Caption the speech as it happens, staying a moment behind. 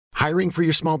Hiring for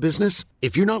your small business?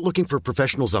 If you're not looking for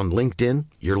professionals on LinkedIn,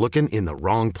 you're looking in the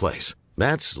wrong place.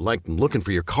 That's like looking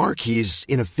for your car keys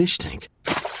in a fish tank.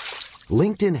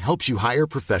 LinkedIn helps you hire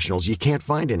professionals you can't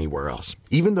find anywhere else,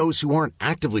 even those who aren't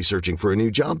actively searching for a new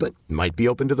job but might be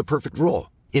open to the perfect role.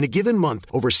 In a given month,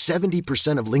 over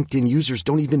 70% of LinkedIn users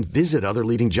don't even visit other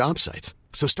leading job sites.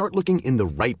 So start looking in the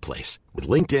right place. With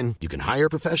LinkedIn, you can hire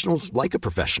professionals like a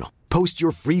professional. Post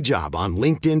your free job on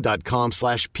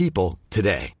linkedin.com/people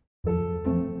today.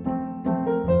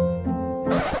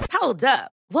 Hold up.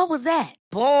 What was that?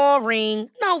 Boring.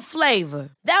 No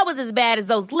flavor. That was as bad as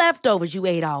those leftovers you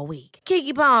ate all week.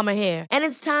 Keke Palmer here, and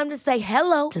it's time to say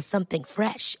hello to something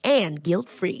fresh and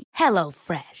guilt-free.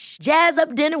 HelloFresh. Jazz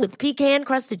up dinner with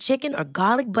pecan-crusted chicken or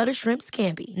garlic butter shrimp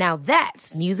scampi. Now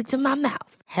that's music to my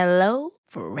mouth.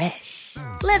 HelloFresh.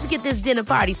 Let's get this dinner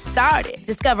party started.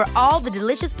 Discover all the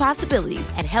delicious possibilities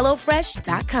at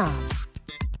HelloFresh.com.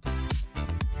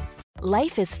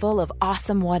 Life is full of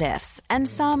awesome what-ifs, and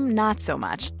some not so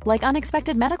much, like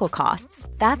unexpected medical costs.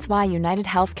 That's why United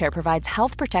Healthcare provides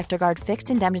Health Protector Guard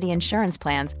fixed indemnity insurance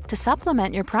plans to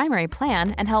supplement your primary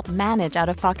plan and help manage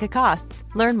out-of-pocket costs.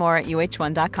 Learn more at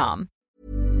uh1.com.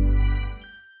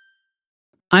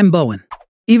 I'm Bowen.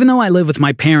 Even though I live with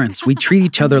my parents, we treat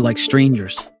each other like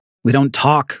strangers. We don't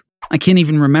talk. I can't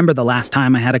even remember the last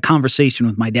time I had a conversation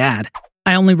with my dad.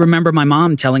 I only remember my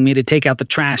mom telling me to take out the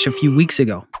trash a few weeks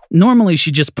ago. Normally, she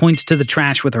just points to the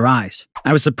trash with her eyes.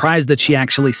 I was surprised that she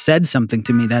actually said something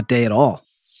to me that day at all.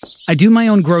 I do my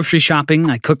own grocery shopping,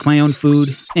 I cook my own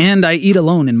food, and I eat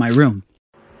alone in my room.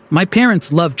 My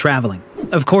parents love traveling.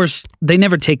 Of course, they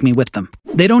never take me with them.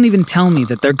 They don't even tell me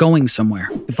that they're going somewhere.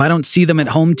 If I don't see them at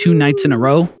home 2 nights in a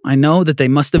row, I know that they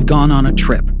must have gone on a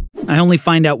trip. I only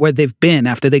find out where they've been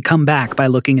after they come back by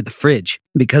looking at the fridge,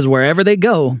 because wherever they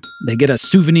go, they get a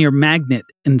souvenir magnet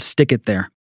and stick it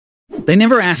there. They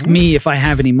never ask me if I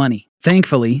have any money.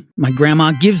 Thankfully, my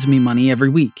grandma gives me money every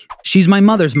week. She's my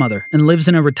mother's mother and lives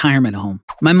in a retirement home.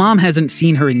 My mom hasn't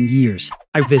seen her in years.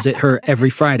 I visit her every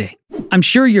Friday. I'm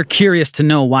sure you're curious to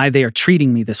know why they are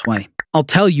treating me this way. I'll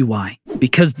tell you why.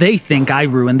 Because they think I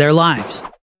ruined their lives.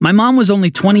 My mom was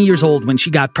only 20 years old when she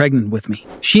got pregnant with me.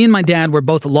 She and my dad were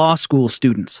both law school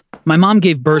students. My mom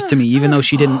gave birth to me even though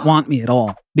she didn't want me at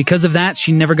all. Because of that,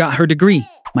 she never got her degree.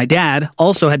 My dad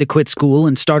also had to quit school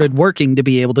and started working to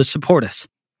be able to support us.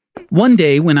 One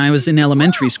day when I was in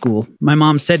elementary school, my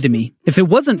mom said to me, "If it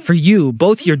wasn't for you,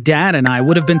 both your dad and I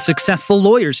would have been successful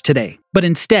lawyers today. But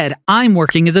instead, I'm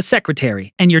working as a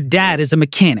secretary and your dad is a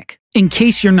mechanic. In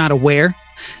case you're not aware,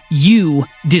 you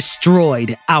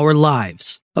destroyed our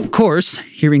lives." Of course,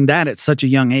 hearing that at such a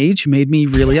young age made me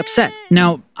really upset.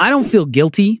 Now, I don't feel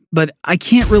guilty, but I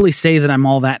can't really say that I'm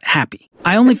all that happy.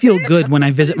 I only feel good when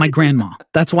I visit my grandma.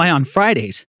 That's why on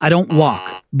Fridays, I don't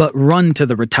walk, but run to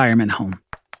the retirement home.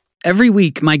 Every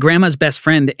week, my grandma's best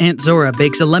friend, Aunt Zora,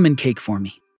 bakes a lemon cake for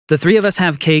me. The 3 of us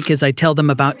have cake as I tell them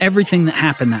about everything that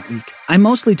happened that week. I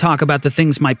mostly talk about the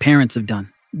things my parents have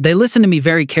done. They listen to me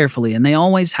very carefully, and they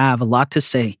always have a lot to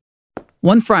say.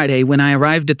 One Friday, when I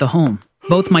arrived at the home,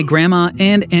 both my grandma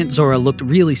and Aunt Zora looked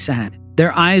really sad.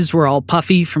 Their eyes were all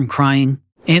puffy from crying.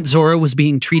 Aunt Zora was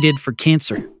being treated for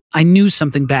cancer. I knew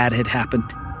something bad had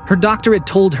happened. Her doctor had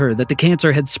told her that the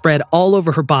cancer had spread all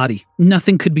over her body.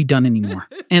 Nothing could be done anymore.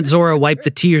 Aunt Zora wiped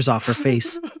the tears off her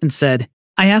face and said,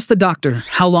 "I asked the doctor,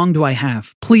 how long do I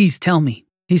have? Please tell me."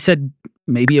 He said,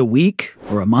 "Maybe a week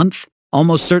or a month.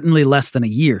 Almost certainly less than a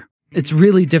year. It's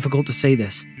really difficult to say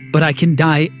this, but I can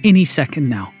die any second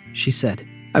now," she said.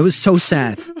 I was so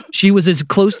sad. She was as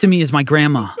close to me as my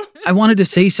grandma. I wanted to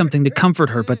say something to comfort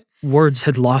her, but words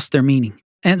had lost their meaning.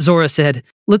 Aunt Zora said,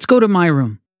 "Let's go to my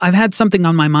room. I've had something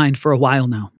on my mind for a while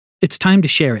now. It's time to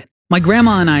share it." My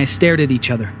grandma and I stared at each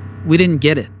other. We didn't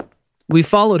get it. We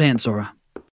followed Aunt Zora.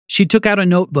 She took out a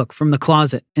notebook from the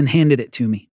closet and handed it to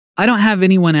me. "I don't have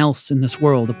anyone else in this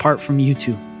world apart from you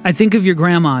two. I think of your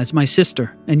grandma as my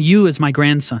sister and you as my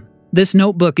grandson. This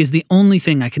notebook is the only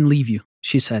thing I can leave you,"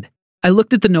 she said. I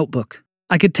looked at the notebook.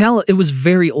 I could tell it was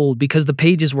very old because the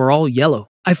pages were all yellow.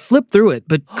 I flipped through it,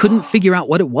 but couldn't figure out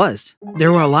what it was.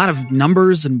 There were a lot of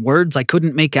numbers and words I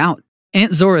couldn't make out.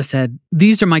 Aunt Zora said,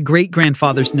 "These are my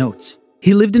great-grandfather's notes.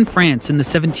 He lived in France in the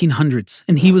 1700s,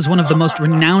 and he was one of the most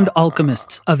renowned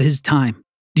alchemists of his time."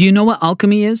 "Do you know what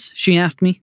alchemy is?" she asked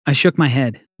me. I shook my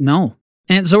head. "No."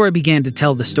 Aunt Zora began to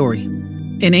tell the story.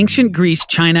 In ancient Greece,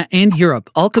 China, and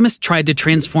Europe, alchemists tried to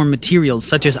transform materials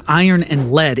such as iron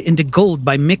and lead into gold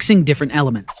by mixing different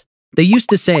elements. They used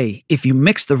to say, if you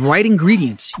mix the right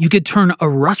ingredients, you could turn a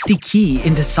rusty key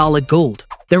into solid gold.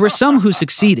 There were some who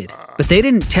succeeded, but they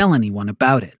didn't tell anyone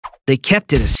about it. They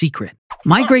kept it a secret.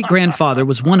 My great-grandfather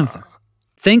was one of them.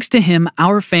 Thanks to him,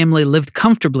 our family lived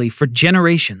comfortably for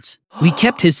generations. We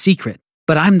kept his secret,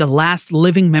 but I'm the last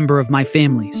living member of my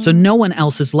family, so no one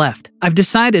else is left. I've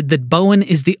decided that Bowen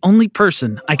is the only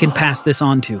person I can pass this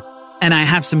on to. And I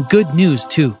have some good news,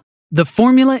 too. The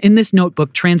formula in this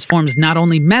notebook transforms not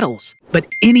only metals, but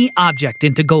any object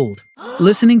into gold.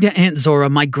 Listening to Aunt Zora,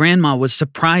 my grandma was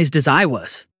surprised as I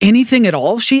was. Anything at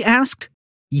all, she asked?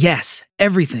 Yes,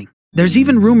 everything. There's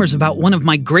even rumors about one of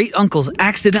my great uncles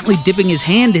accidentally dipping his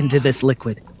hand into this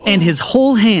liquid, and his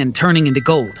whole hand turning into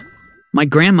gold. My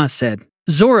grandma said,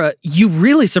 Zora, you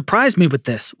really surprised me with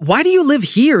this. Why do you live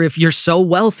here if you're so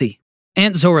wealthy?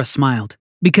 Aunt Zora smiled.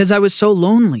 Because I was so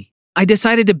lonely. I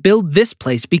decided to build this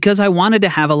place because I wanted to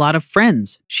have a lot of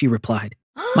friends, she replied.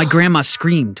 My grandma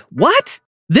screamed, What?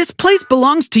 This place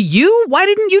belongs to you? Why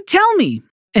didn't you tell me?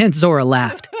 Aunt Zora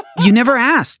laughed. You never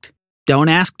asked. Don't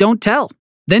ask, don't tell.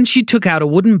 Then she took out a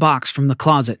wooden box from the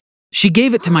closet. She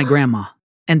gave it to my grandma.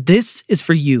 And this is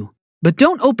for you. But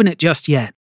don't open it just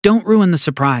yet. Don't ruin the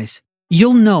surprise.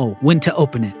 You'll know when to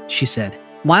open it, she said.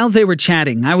 While they were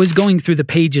chatting, I was going through the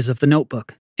pages of the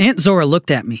notebook. Aunt Zora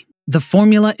looked at me. The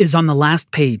formula is on the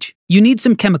last page. You need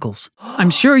some chemicals. I'm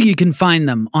sure you can find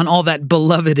them on all that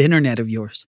beloved internet of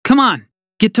yours. Come on,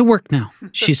 get to work now,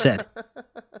 she said.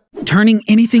 Turning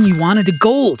anything you wanted to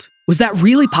gold. Was that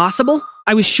really possible?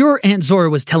 I was sure Aunt Zora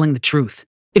was telling the truth.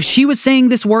 If she was saying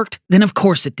this worked, then of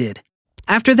course it did.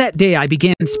 After that day, I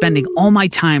began spending all my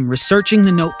time researching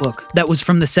the notebook that was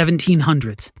from the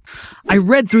 1700s. I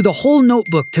read through the whole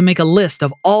notebook to make a list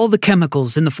of all the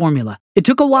chemicals in the formula. It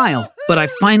took a while, but I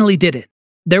finally did it.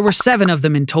 There were 7 of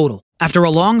them in total. After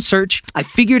a long search, I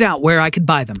figured out where I could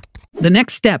buy them. The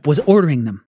next step was ordering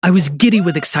them. I was giddy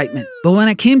with excitement, but when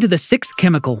I came to the 6th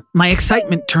chemical, my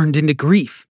excitement turned into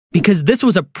grief. Because this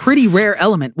was a pretty rare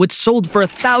element which sold for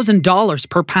 $1,000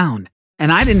 per pound, and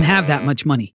I didn't have that much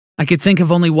money. I could think of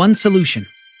only one solution.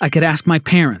 I could ask my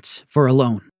parents for a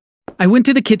loan. I went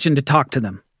to the kitchen to talk to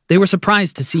them. They were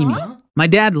surprised to see me. My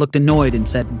dad looked annoyed and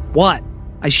said, What?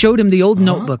 I showed him the old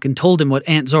notebook and told him what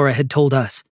Aunt Zora had told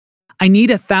us. I need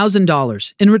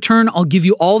 $1,000. In return, I'll give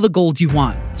you all the gold you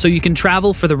want, so you can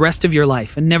travel for the rest of your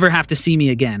life and never have to see me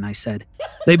again, I said.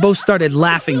 They both started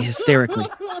laughing hysterically.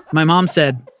 My mom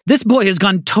said, This boy has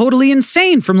gone totally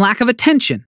insane from lack of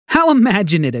attention. How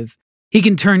imaginative. He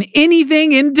can turn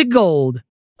anything into gold.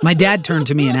 My dad turned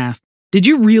to me and asked, Did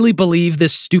you really believe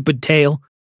this stupid tale?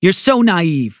 You're so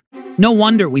naive. No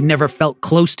wonder we never felt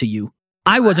close to you.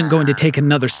 I wasn't going to take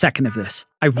another second of this.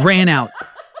 I ran out.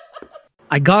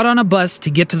 I got on a bus to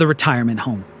get to the retirement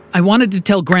home. I wanted to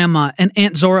tell Grandma and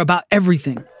Aunt Zora about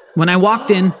everything. When I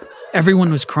walked in,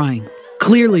 everyone was crying.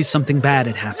 Clearly something bad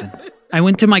had happened. I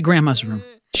went to my grandma's room.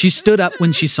 She stood up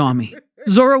when she saw me.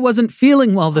 Zora wasn't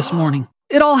feeling well this morning.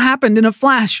 It all happened in a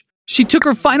flash. She took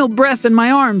her final breath in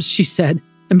my arms, she said,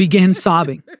 and began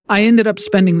sobbing. I ended up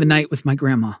spending the night with my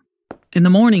grandma. In the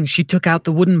morning, she took out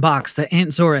the wooden box that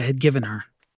Aunt Zora had given her.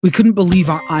 We couldn't believe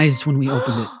our eyes when we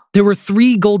opened it. There were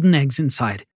 3 golden eggs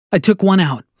inside. I took one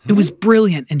out. It was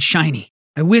brilliant and shiny.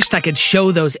 I wished I could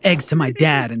show those eggs to my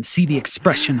dad and see the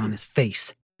expression on his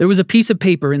face. There was a piece of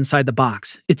paper inside the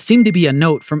box. It seemed to be a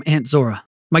note from Aunt Zora.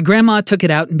 My grandma took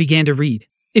it out and began to read.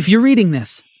 If you're reading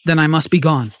this, then I must be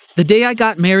gone. The day I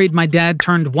got married, my dad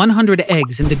turned 100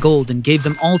 eggs into gold and gave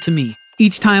them all to me.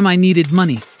 Each time I needed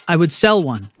money, I would sell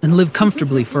one and live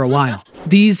comfortably for a while.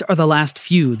 These are the last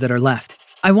few that are left.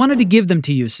 I wanted to give them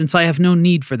to you since I have no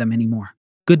need for them anymore.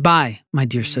 Goodbye, my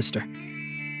dear sister.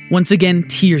 Once again,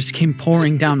 tears came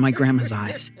pouring down my grandma's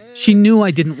eyes. She knew I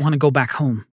didn't want to go back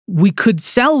home. We could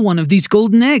sell one of these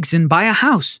golden eggs and buy a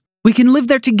house. We can live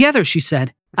there together, she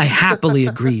said. I happily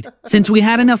agreed. Since we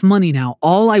had enough money now,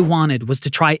 all I wanted was to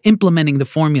try implementing the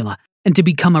formula and to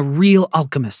become a real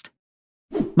alchemist.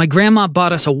 My grandma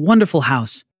bought us a wonderful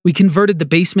house. We converted the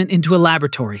basement into a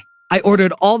laboratory. I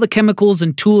ordered all the chemicals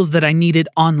and tools that I needed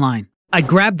online. I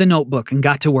grabbed the notebook and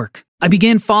got to work. I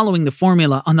began following the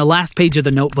formula on the last page of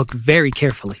the notebook very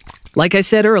carefully. Like I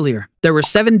said earlier, there were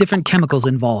 7 different chemicals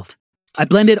involved. I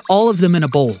blended all of them in a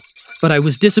bowl. But I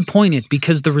was disappointed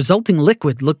because the resulting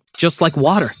liquid looked just like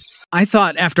water. I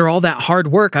thought after all that hard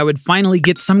work I would finally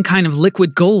get some kind of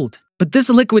liquid gold, but this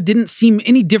liquid didn't seem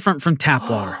any different from tap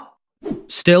water.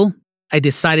 Still, I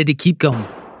decided to keep going.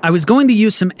 I was going to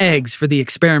use some eggs for the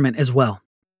experiment as well.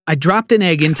 I dropped an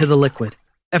egg into the liquid.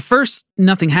 At first,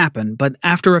 nothing happened, but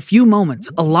after a few moments,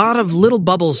 a lot of little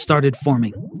bubbles started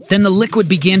forming. Then the liquid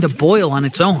began to boil on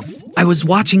its own. I was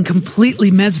watching completely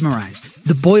mesmerized.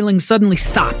 The boiling suddenly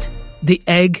stopped. The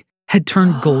egg had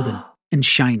turned golden and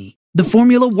shiny. The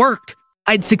formula worked.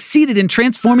 I'd succeeded in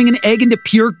transforming an egg into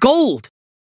pure gold.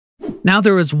 Now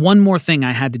there was one more thing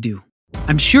I had to do.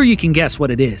 I'm sure you can guess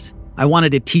what it is. I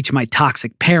wanted to teach my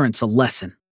toxic parents a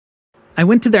lesson. I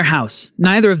went to their house.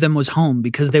 Neither of them was home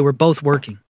because they were both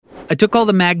working. I took all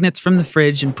the magnets from the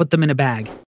fridge and put them in a bag.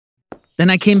 Then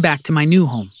I came back to my new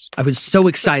home. I was so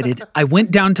excited. I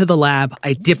went down to the lab.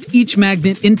 I dipped each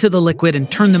magnet into the liquid and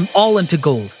turned them all into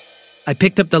gold. I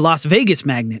picked up the Las Vegas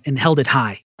magnet and held it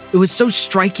high. It was so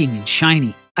striking and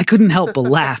shiny. I couldn't help but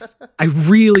laugh. I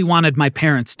really wanted my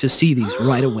parents to see these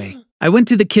right away. I went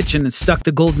to the kitchen and stuck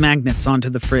the gold magnets onto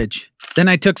the fridge. Then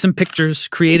I took some pictures,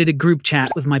 created a group chat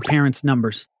with my parents'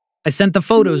 numbers. I sent the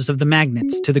photos of the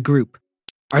magnets to the group.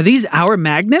 "Are these our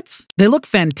magnets? They look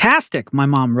fantastic," my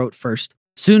mom wrote first.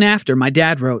 Soon after, my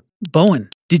dad wrote, "Bowen,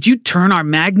 did you turn our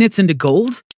magnets into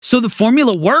gold? So the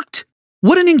formula worked?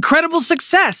 What an incredible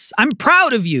success! I'm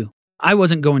proud of you." I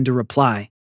wasn't going to reply,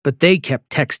 but they kept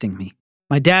texting me.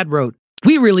 My dad wrote,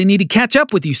 "We really need to catch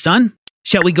up with you, son.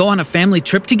 Shall we go on a family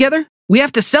trip together? We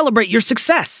have to celebrate your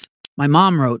success." My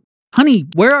mom wrote, "Honey,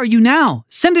 where are you now?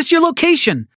 Send us your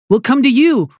location. We'll come to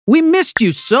you. We missed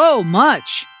you so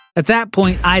much." At that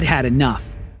point, I'd had enough.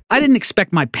 I didn't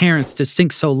expect my parents to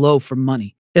sink so low for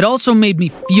money. It also made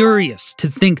me furious to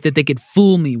think that they could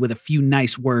fool me with a few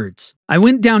nice words. I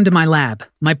went down to my lab.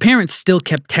 My parents still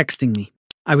kept texting me.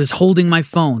 I was holding my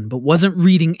phone, but wasn't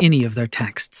reading any of their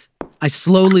texts. I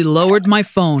slowly lowered my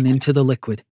phone into the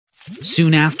liquid.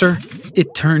 Soon after,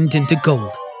 it turned into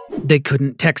gold. They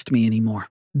couldn't text me anymore.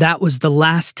 That was the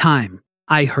last time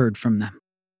I heard from them.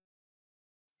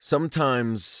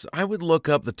 Sometimes I would look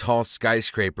up the tall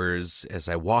skyscrapers as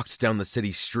I walked down the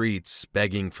city streets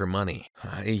begging for money.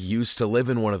 I used to live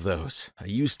in one of those. I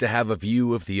used to have a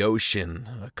view of the ocean,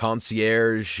 a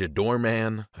concierge, a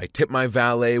doorman. I tipped my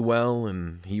valet well,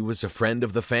 and he was a friend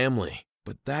of the family.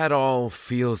 But that all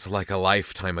feels like a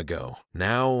lifetime ago.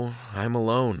 Now I'm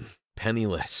alone,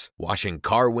 penniless, washing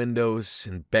car windows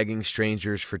and begging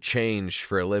strangers for change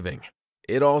for a living.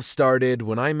 It all started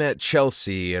when I met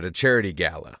Chelsea at a charity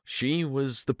gala. She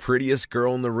was the prettiest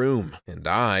girl in the room, and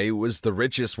I was the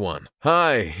richest one.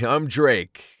 "Hi, I'm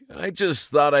Drake. I just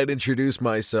thought I'd introduce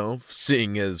myself,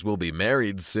 seeing as we'll be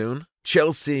married soon."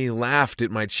 Chelsea laughed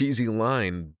at my cheesy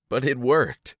line, but it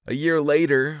worked. A year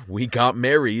later, we got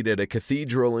married at a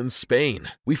cathedral in Spain.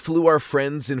 We flew our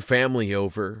friends and family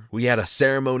over. We had a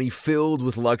ceremony filled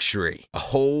with luxury. A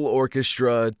whole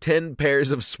orchestra, 10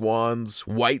 pairs of swans,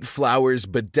 white flowers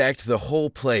bedecked the whole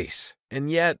place.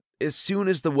 And yet, as soon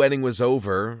as the wedding was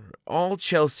over, all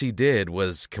Chelsea did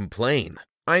was complain.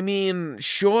 "I mean,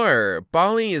 sure,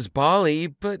 Bali is Bali,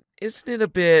 but isn't it a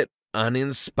bit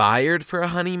uninspired for a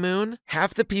honeymoon?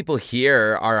 Half the people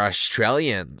here are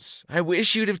Australians. I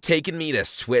wish you'd have taken me to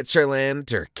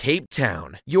Switzerland or Cape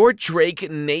Town. You're Drake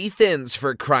Nathans,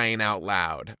 for crying out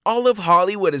loud. All of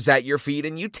Hollywood is at your feet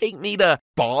and you take me to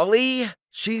Bali?"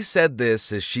 She said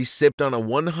this as she sipped on a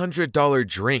 $100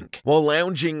 drink while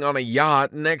lounging on a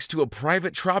yacht next to a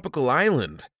private tropical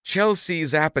island.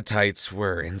 Chelsea's appetites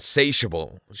were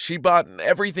insatiable. She bought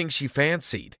everything she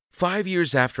fancied. 5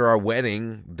 years after our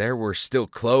wedding, there were still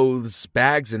clothes,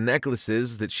 bags, and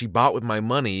necklaces that she bought with my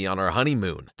money on our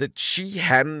honeymoon that she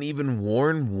hadn't even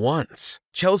worn once.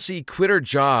 Chelsea quit her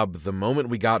job the moment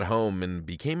we got home and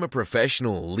became a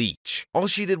professional leech. All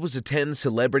she did was attend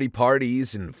celebrity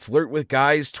parties and flirt with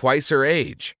guys twice her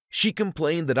age. She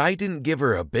complained that I didn't give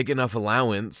her a big enough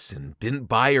allowance and didn't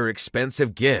buy her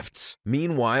expensive gifts.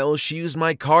 Meanwhile, she used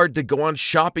my card to go on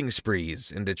shopping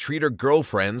sprees and to treat her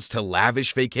girlfriends to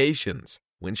lavish vacations.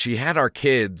 When she had our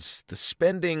kids, the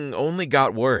spending only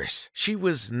got worse. She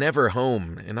was never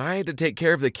home, and I had to take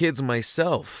care of the kids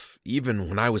myself, even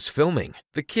when I was filming.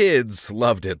 The kids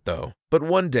loved it, though. But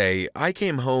one day, I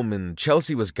came home and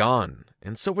Chelsea was gone,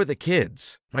 and so were the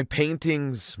kids. My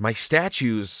paintings, my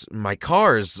statues, my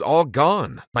cars, all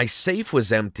gone. My safe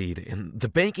was emptied, and the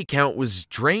bank account was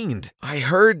drained. I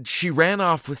heard she ran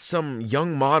off with some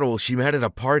young model she met at a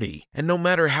party, and no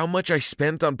matter how much I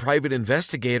spent on private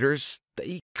investigators,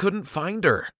 they couldn't find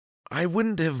her. I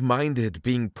wouldn't have minded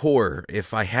being poor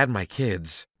if I had my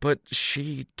kids, but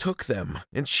she took them,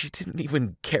 and she didn't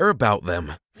even care about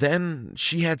them. Then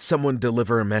she had someone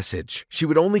deliver a message. She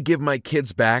would only give my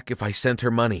kids back if I sent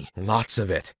her money, lots of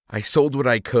it. I sold what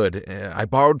I could. I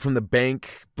borrowed from the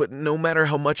bank, but no matter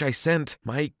how much I sent,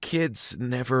 my kids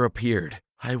never appeared.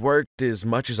 I worked as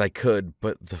much as I could,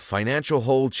 but the financial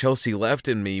hole Chelsea left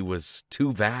in me was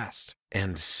too vast,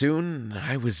 and soon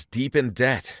I was deep in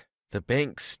debt. The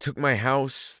banks took my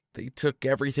house. They took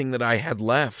everything that I had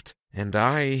left. and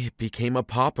I became a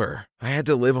pauper. I had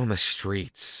to live on the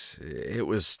streets. It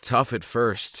was tough at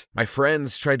first. My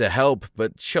friends tried to help,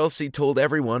 but Chelsea told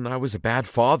everyone I was a bad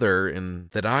father and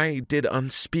that I did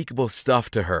unspeakable stuff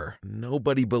to her.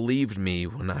 Nobody believed me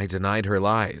when I denied her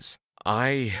lies.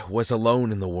 I was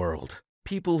alone in the world.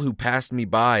 People who passed me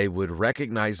by would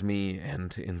recognize me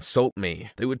and insult me.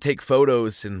 They would take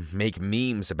photos and make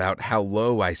memes about how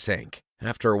low I sank.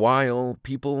 After a while,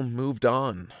 people moved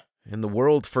on, and the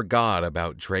world forgot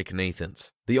about Drake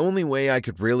Nathans. The only way I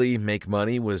could really make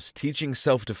money was teaching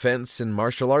self-defense and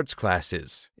martial arts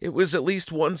classes. It was at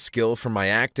least one skill from my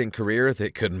acting career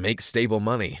that could make stable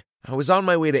money. I was on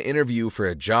my way to interview for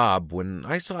a job when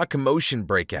I saw a commotion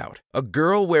break out. A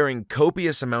girl wearing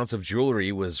copious amounts of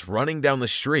jewelry was running down the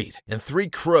street, and 3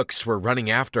 crooks were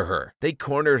running after her. They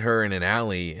cornered her in an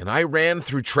alley, and I ran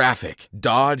through traffic,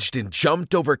 dodged, and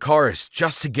jumped over cars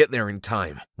just to get there in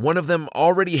time. One of them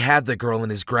already had the girl in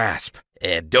his grasp.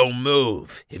 And don't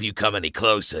move. If you come any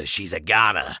closer, she's a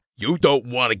goner. You don't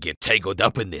want to get tangled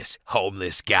up in this,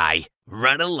 homeless guy.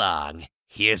 Run along.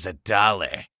 Here's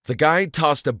 $1. The guy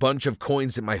tossed a bunch of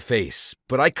coins at my face,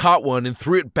 but I caught one and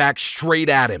threw it back straight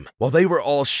at him. While they were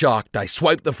all shocked, I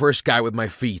swiped the first guy with my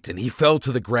feet and he fell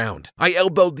to the ground. I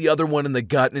elbowed the other one in the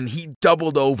gut and he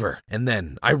doubled over. And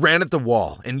then I ran at the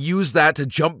wall and used that to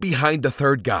jump behind the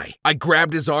third guy. I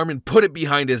grabbed his arm and put it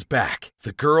behind his back.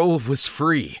 The girl was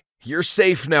free. You're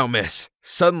safe now, miss.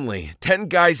 Suddenly, 10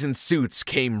 guys in suits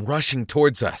came rushing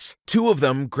towards us. 2 of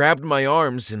them grabbed my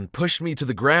arms and pushed me to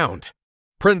the ground.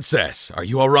 Princess, are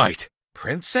you all right?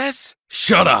 Princess?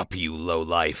 Shut up, you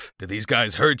lowlife. Did these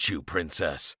guys hurt you,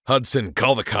 Princess? Hudson,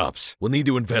 call the cops. We'll need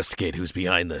to investigate who's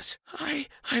behind this.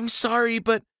 I'm sorry,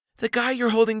 but the guy you're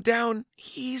holding down,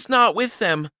 he's not with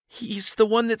them. He's the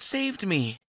one that saved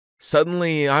me.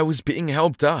 Suddenly, I was being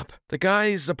helped up. The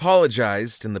guys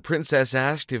apologized, and the princess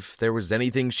asked if there was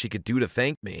anything she could do to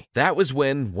thank me. That was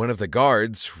when one of the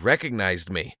guards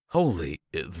recognized me. Holy,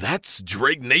 that's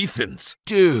Drake Nathans.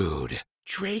 Dude.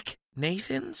 Drake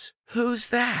Nathans? Who's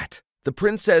that? The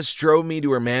princess drove me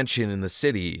to her mansion in the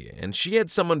city, and she had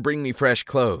someone bring me fresh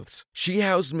clothes. She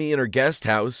housed me in her guest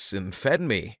house and fed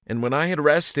me, and when I had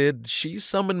rested, she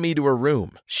summoned me to her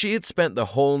room. She had spent the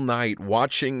whole night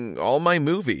watching all my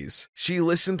movies. She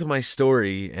listened to my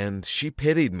story, and she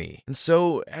pitied me. And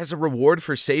so, as a reward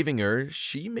for saving her,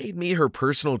 she made me her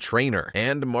personal trainer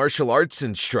and martial arts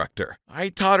instructor. I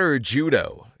taught her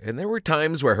judo, and there were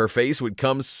times where her face would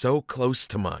come so close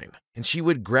to mine. And she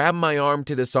would grab my arm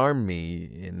to disarm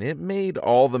me, and it made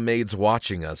all the maids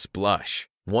watching us blush.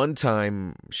 One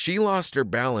time, she lost her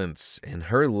balance, and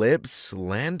her lips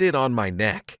landed on my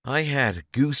neck. I had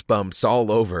goosebumps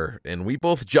all over, and we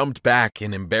both jumped back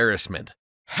in embarrassment.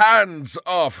 Hands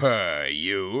off her,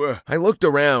 you! I looked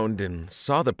around and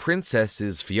saw the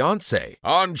princess's fiancé.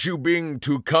 Aren't you being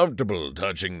too comfortable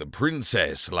touching the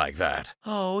princess like that?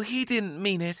 Oh, he didn't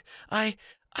mean it.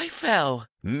 I fell.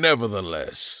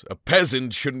 Nevertheless, a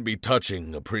peasant shouldn't be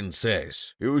touching a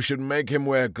princess. You should make him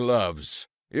wear gloves.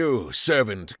 You,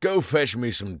 servant, go fetch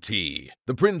me some tea.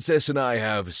 The princess and I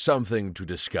have something to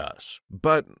discuss.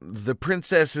 But the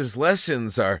princess's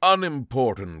lessons are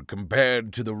unimportant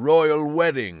compared to the royal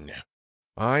wedding.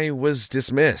 I was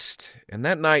dismissed, and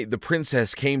that night the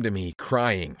princess came to me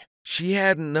crying. She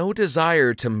had no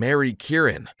desire to marry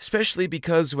Kieran, especially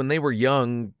because when they were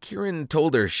young, Kieran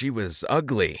told her she was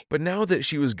ugly. But now that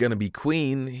she was gonna be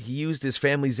queen, he used his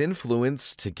family's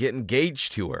influence to get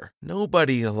engaged to her.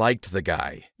 Nobody liked the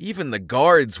guy. Even the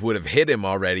guards would have hit him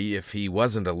already if he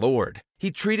wasn't a lord.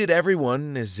 He treated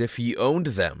everyone as if he owned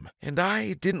them, and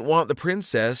I didn't want the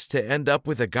princess to end up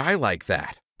with a guy like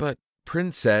that. But,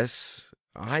 princess,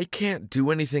 I can't do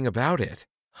anything about it.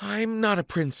 I'm not a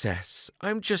princess.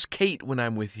 I'm just Kate when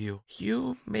I'm with you.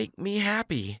 You make me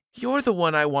happy. You're the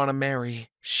one I want to marry.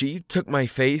 She took my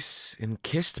face and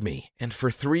kissed me, and for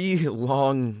 3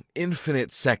 long,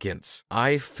 infinite seconds,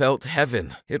 I felt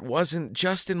heaven. It wasn't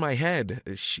just in my head.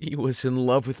 She was in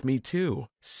love with me too.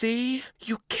 See?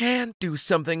 You can do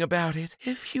something about it.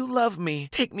 If you love me,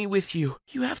 take me with you.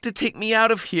 You have to take me out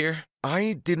of here.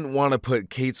 I didn't want to put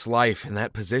Kate's life in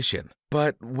that position.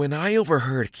 But when I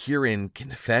overheard Kieran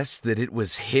confess that it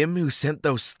was him who sent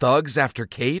those thugs after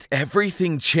Kate,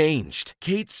 everything changed.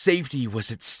 Kate's safety was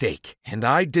at stake, and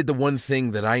I did the one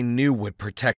thing that I knew would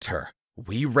protect her.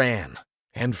 We ran.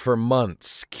 And for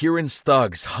months, Kieran's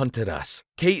thugs hunted us.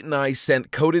 Kate and I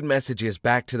sent coded messages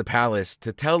back to the palace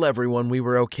to tell everyone we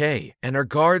were okay, and our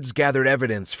guards gathered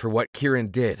evidence for what Kieran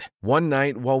did. One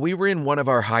night, while we were in one of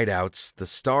our hideouts, the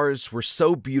stars were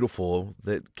so beautiful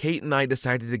that Kate and I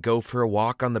decided to go for a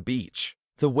walk on the beach.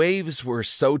 The waves were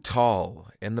so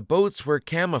tall, and the boats were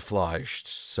camouflaged,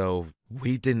 so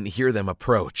we didn't hear them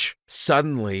approach.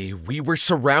 Suddenly, we were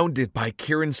surrounded by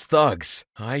Kieran's thugs.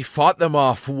 I fought them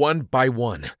off one by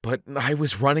one, but I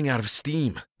was running out of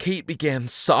steam. Kate began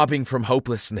sobbing from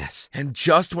hopelessness, and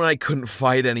just when I couldn't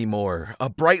fight anymore, a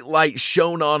bright light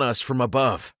shone on us from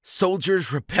above.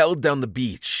 Soldiers rappelled down the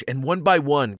beach, and one by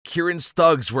one, Kieran's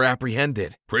thugs were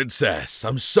apprehended. Princess,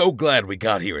 I'm so glad we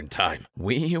got here in time.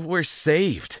 We were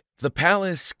saved. The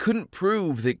palace couldn't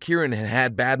prove that Kieran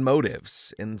had bad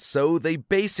motives, and so they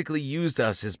basically used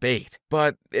us as bait.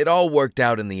 But it all worked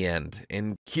out in the end,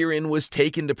 and Kieran was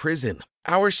taken to prison.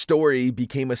 Our story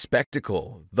became a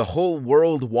spectacle. The whole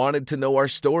world wanted to know our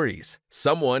stories.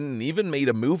 Someone even made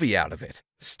a movie out of it,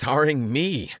 starring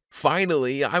me.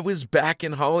 Finally, I was back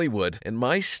in Hollywood, and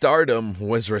my stardom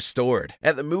was restored.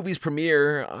 At the movie's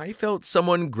premiere, I felt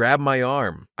someone grab my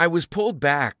arm. I was pulled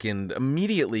back, and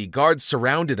immediately guards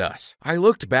surrounded us. I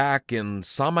looked back and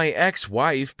saw my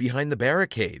ex-wife behind the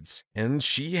barricades, and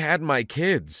she had my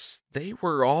kids. They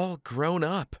were all grown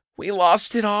up. We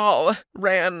lost it all.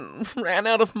 Ran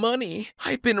out of money.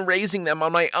 I've been raising them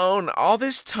on my own all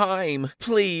this time.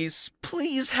 Please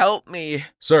help me.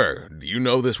 Sir, do you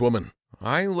know this woman?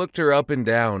 I looked her up and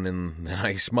down, and then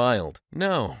I smiled.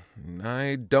 No,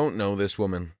 I don't know this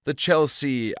woman. The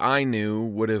Chelsea I knew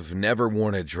would have never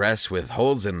worn a dress with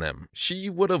holes in them. She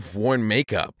would have worn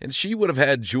makeup, and she would have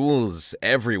had jewels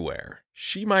everywhere.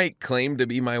 She might claim to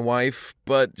be my wife,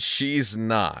 but she's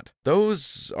not.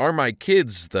 Those are my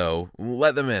kids, though.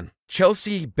 Let them in.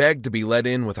 Chelsea begged to be let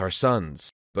in with our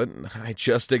sons, but I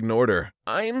just ignored her.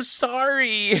 I'm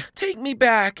sorry. Take me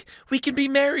back. We can be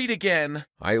married again.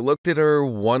 I looked at her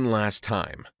one last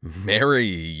time. Marry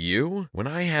you? When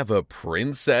I have a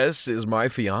princess as my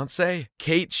fiancé?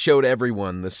 Kate showed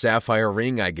everyone the sapphire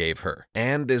ring I gave her,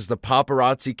 and as the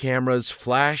paparazzi cameras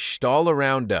flashed all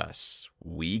around us,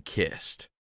 we kissed.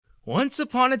 Once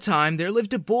upon a time, there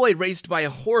lived a boy raised by a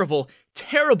horrible,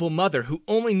 terrible mother who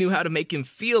only knew how to make him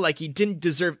feel like he didn't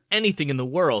deserve anything in the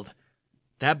world.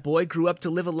 That boy grew up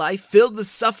to live a life filled with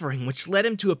suffering, which led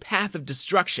him to a path of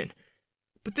destruction.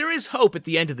 But there is hope at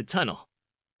the end of the tunnel.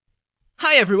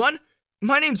 Hi everyone,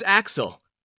 my name's Axel.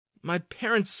 My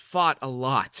parents fought a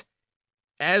lot.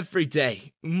 Every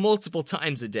day, multiple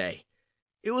times a day.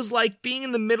 It was like being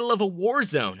in the middle of a war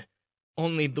zone,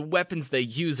 only the weapons they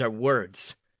use are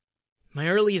words. My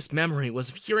earliest memory was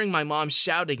of hearing my mom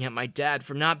shouting at my dad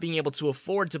for not being able to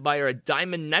afford to buy her a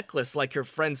diamond necklace like her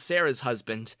friend Sarah's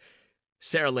husband.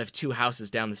 Sarah lived 2 houses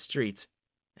down the street,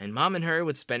 and Mom and her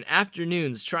would spend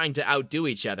afternoons trying to outdo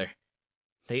each other.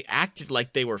 They acted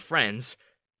like they were friends,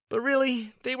 but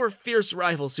really, they were fierce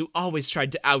rivals who always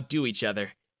tried to outdo each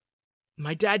other.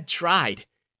 My dad tried.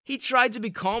 He tried to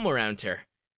be calm around her,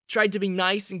 tried to be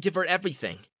nice and give her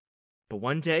everything. But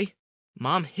one day,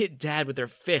 Mom hit Dad with her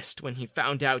fist when he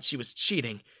found out she was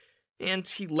cheating, and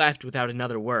he left without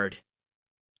another word.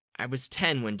 I was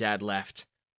 10 when Dad left.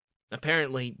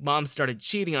 Apparently, Mom started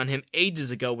cheating on him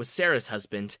ages ago with Sarah's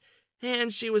husband,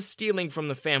 and she was stealing from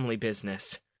the family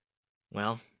business.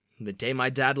 Well, the day my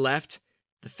dad left,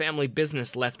 the family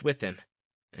business left with him,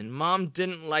 and Mom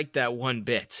didn't like that one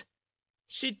bit.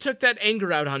 She took that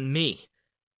anger out on me.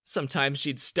 Sometimes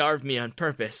she'd starve me on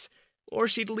purpose, or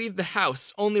she'd leave the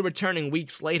house, only returning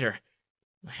weeks later.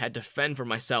 I had to fend for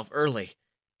myself early.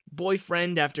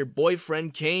 Boyfriend after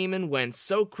boyfriend came and went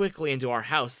so quickly into our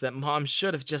house that Mom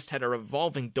should have just had a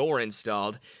revolving door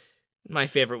installed. My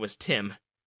favorite was Tim.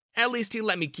 At least he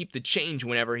let me keep the change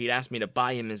whenever he'd ask me to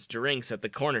buy him his drinks at the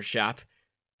corner shop.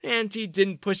 And he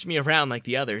didn't push me around like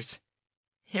the others.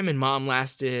 Him and Mom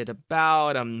lasted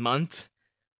about a month.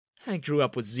 I grew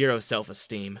up with zero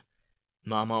self-esteem.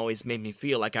 Mom always made me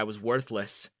feel like I was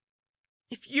worthless.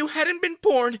 If you hadn't been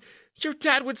born, your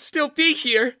dad would still be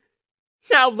here.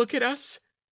 Now look at us.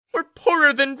 We're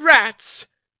poorer than rats.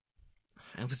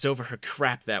 I was over her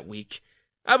crap that week.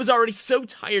 I was already so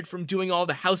tired from doing all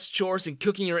the house chores and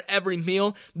cooking her every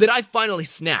meal that I finally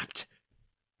snapped.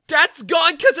 Dad's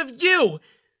gone because of you!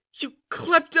 You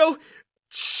klepto,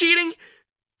 cheating,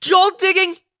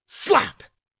 gold-digging slap!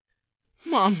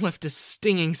 Mom left a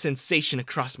stinging sensation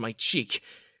across my cheek,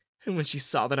 and when she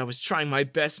saw that I was trying my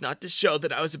best not to show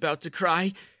that I was about to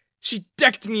cry, she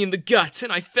decked me in the guts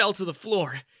and I fell to the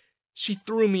floor. She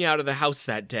threw me out of the house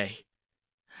that day.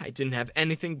 I didn't have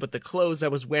anything but the clothes I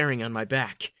was wearing on my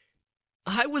back.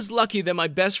 I was lucky that my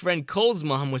best friend Cole's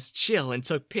mom was chill and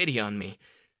took pity on me.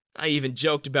 I even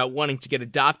joked about wanting to get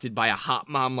adopted by a hot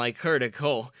mom like her to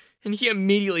Cole, and he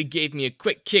immediately gave me a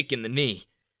quick kick in the knee.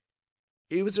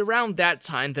 It was around that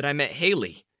time that I met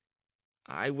Haley.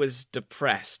 I was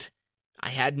depressed. I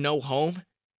had no home,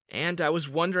 and I was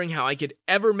wondering how I could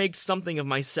ever make something of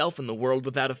myself in the world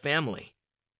without a family.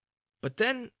 But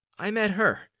then I met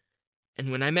her,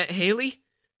 and when I met Haley,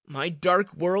 my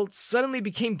dark world suddenly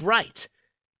became bright.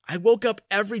 I woke up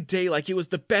every day like it was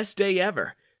the best day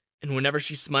ever, and whenever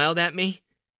she smiled at me,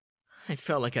 I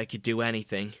felt like I could do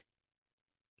anything.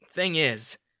 Thing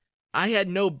is, I had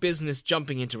no business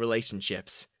jumping into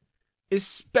relationships,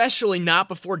 especially not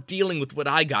before dealing with what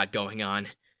I got going on.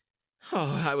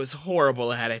 Oh, I was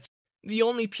horrible at it. The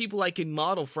only people I could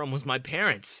model from was my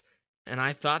parents, and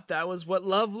I thought that was what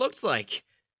love looked like.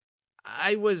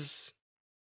 I was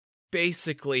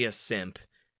basically a simp.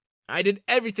 I did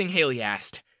everything Haley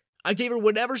asked. I gave her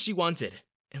whatever she wanted,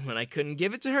 and when I couldn't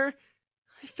give it to her,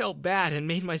 I felt bad and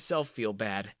made myself feel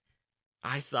bad.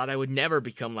 I thought I would never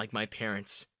become like my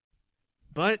parents.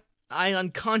 But I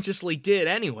unconsciously did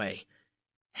anyway.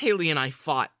 Haley and I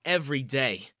fought every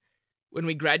day. When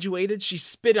we graduated, she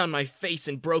spit on my face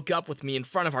and broke up with me in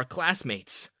front of our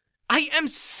classmates. I am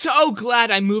so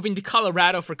glad I'm moving to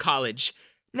Colorado for college.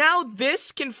 Now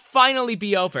this can finally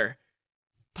be over.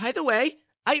 By the way,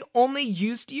 I only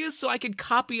used you so I could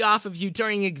copy off of you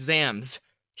during exams.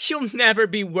 You'll never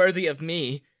be worthy of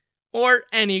me. Or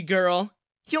any girl.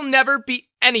 You'll never be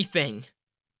anything.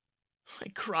 I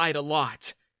cried a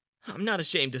lot. I'm not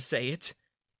ashamed to say it.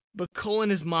 But Cole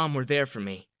and his mom were there for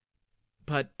me.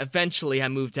 But eventually I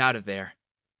moved out of there.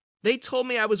 They told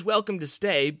me I was welcome to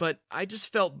stay, but I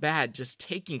just felt bad just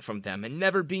taking from them and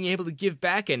never being able to give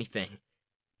back anything.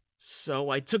 So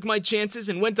I took my chances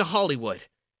and went to Hollywood.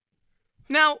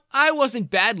 Now, I wasn't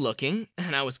bad looking,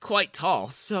 and I was quite tall,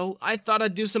 so I thought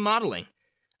I'd do some modeling.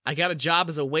 I got a job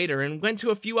as a waiter and went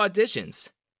to a few auditions.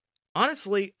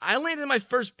 Honestly, I landed my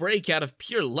first break out of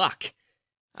pure luck.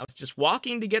 I was just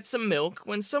walking to get some milk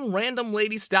when some random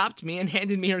lady stopped me and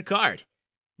handed me her card.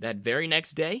 That very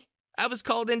next day, I was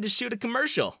called in to shoot a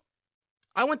commercial.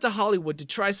 I went to Hollywood to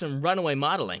try some runaway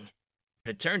modeling.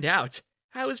 It turned out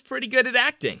I was pretty good at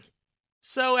acting.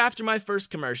 So after my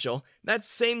first commercial, that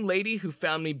same lady who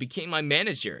found me became my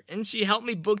manager, and she helped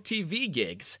me book TV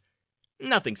gigs.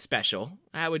 Nothing special.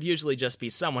 I would usually just be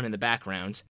someone in the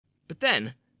background. But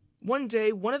then, one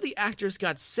day, one of the actors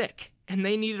got sick, and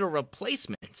they needed a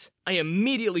replacement. I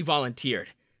immediately volunteered.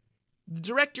 The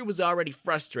director was already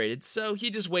frustrated, so he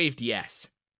just waved yes.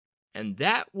 And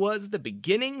that was the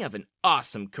beginning of an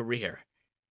awesome career.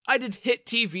 I did hit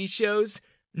TV shows,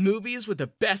 movies with the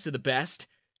best of the best,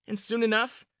 and soon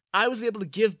enough, I was able to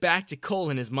give back to Cole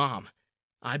and his mom.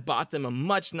 I bought them a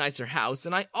much nicer house,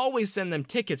 and I always send them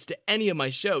tickets to any of my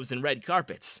shows and red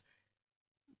carpets.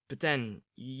 But then,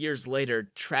 years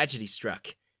later, tragedy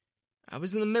struck. I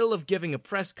was in the middle of giving a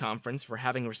press conference for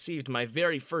having received my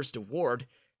very first award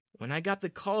when I got the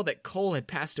call that Cole had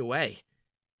passed away.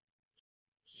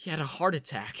 He had a heart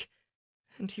attack,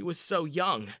 and he was so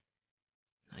young.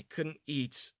 I couldn't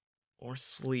eat or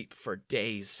sleep for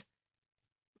days.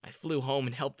 I flew home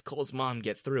and helped Cole's mom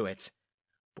get through it.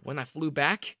 But when I flew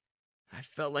back, I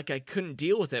felt like I couldn't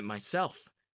deal with it myself.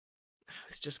 I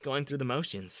was just going through the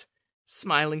motions,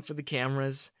 smiling for the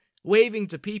cameras, waving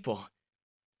to people.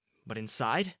 But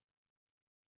inside,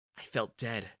 I felt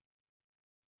dead.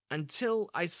 Until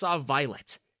I saw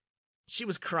Violet. She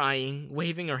was crying,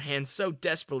 waving her hands so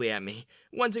desperately at me,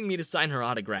 wanting me to sign her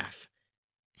autograph.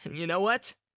 And you know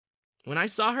what? When I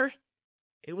saw her,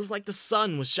 it was like the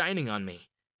sun was shining on me.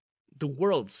 The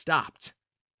world stopped.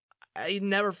 I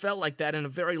never felt like that in a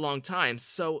very long time,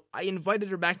 so I invited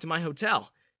her back to my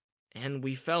hotel, and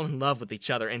we fell in love with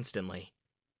each other instantly.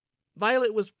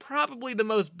 Violet was probably the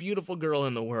most beautiful girl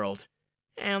in the world,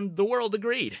 and the world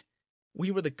agreed. We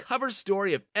were the cover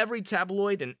story of every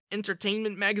tabloid and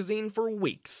entertainment magazine for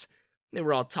weeks. They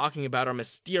were all talking about our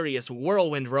mysterious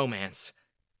whirlwind romance.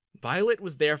 Violet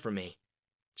was there for me.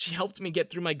 She helped me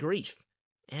get through my grief,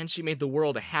 and she made the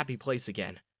world a happy place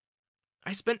again.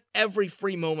 I spent every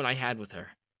free moment I had with her.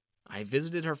 I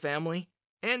visited her family,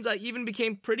 and I even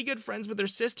became pretty good friends with her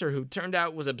sister, who turned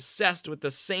out was obsessed with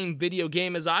the same video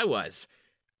game as I was.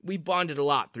 We bonded a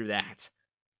lot through that.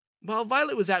 While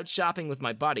Violet was out shopping with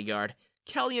my bodyguard,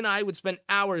 Kelly and I would spend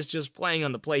hours just playing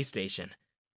on the PlayStation.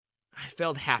 I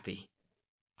felt happy.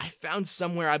 I found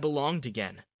somewhere I belonged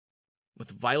again,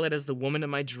 with Violet as the woman of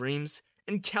my dreams,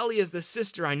 and Kelly as the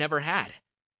sister I never had.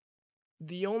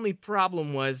 The only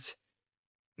problem was,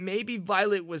 maybe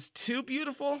Violet was too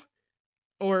beautiful,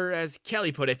 or as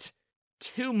Kelly put it,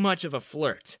 too much of a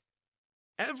flirt.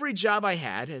 Every job I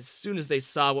had, as soon as they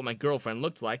saw what my girlfriend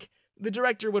looked like, the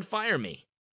director would fire me.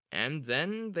 And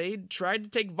then they tried to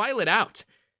take Violet out.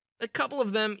 A couple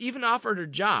of them even offered her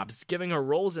jobs, giving her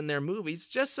roles in their movies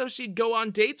just so she'd go on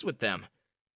dates with them.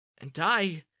 And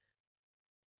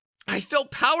I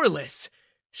felt powerless.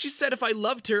 She said if I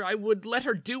loved her, I would let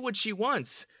her do what she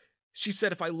wants. She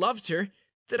said if I loved her,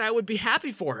 that I would be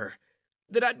happy for her.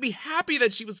 That I'd be happy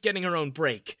that she was getting her own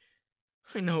break.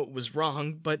 I know it was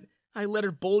wrong, but I let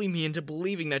her bully me into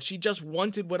believing that she just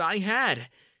wanted what I had,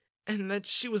 and that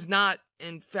she was not,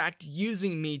 in fact,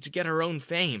 using me to get her own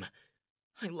fame.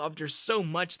 I loved her so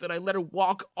much that I let her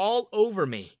walk all over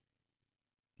me.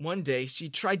 One day, she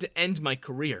tried to end my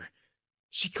career.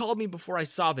 She called me before I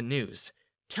saw the news,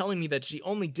 telling me that she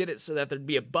only did it so that there'd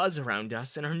be a buzz around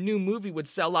us and her new movie would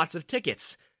sell lots of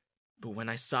tickets. But when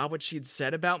I saw what she'd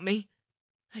said about me,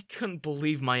 I couldn't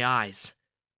believe my eyes.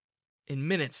 In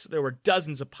minutes, there were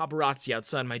dozens of paparazzi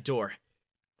outside my door.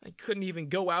 I couldn't even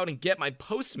go out and get my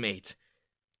Postmate.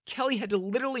 Kelly had to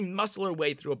literally muscle her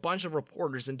way through a bunch of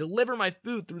reporters and deliver my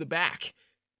food through the back.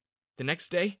 The next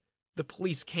day, the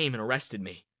police came and arrested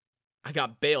me. I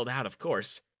got bailed out, of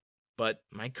course, but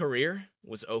my career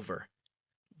was over.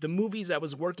 The movies I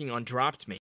was working on dropped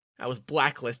me. I was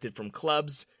blacklisted from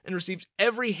clubs and received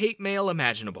every hate mail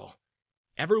imaginable.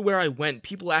 Everywhere I went,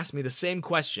 people asked me the same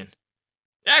question.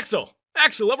 Axel!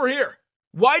 Axel, over here!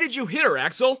 Why did you hit her,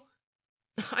 Axel?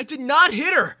 I did not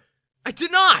hit her! I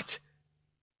did not!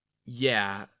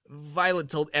 Yeah, Violet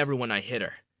told everyone I hit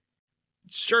her.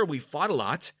 Sure, we fought a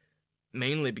lot.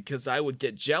 Mainly because I would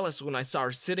get jealous when I saw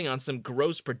her sitting on some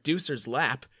gross producer's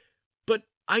lap. But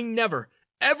I never,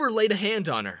 ever laid a hand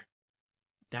on her.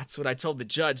 That's what I told the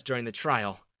judge during the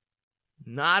trial.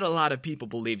 Not a lot of people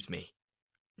believed me.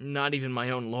 Not even my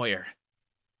own lawyer.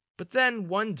 But then,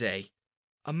 one day,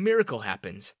 a miracle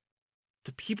happened.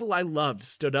 The people I loved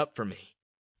stood up for me.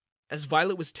 As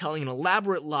Violet was telling an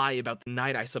elaborate lie about the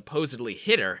night I supposedly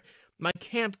hit her, my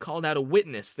camp called out a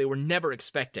witness they were never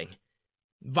expecting.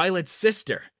 Violet's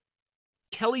sister.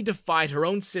 Kelly defied her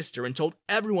own sister and told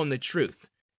everyone the truth.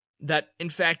 That, in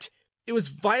fact, it was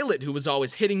Violet who was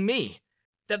always hitting me.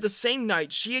 That the same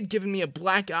night she had given me a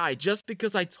black eye just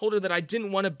because I told her that I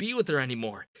didn't want to be with her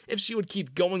anymore if she would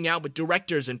keep going out with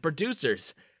directors and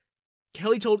producers.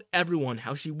 Kelly told everyone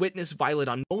how she witnessed Violet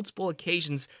on multiple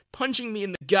occasions punching me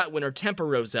in the gut when her temper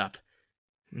rose up.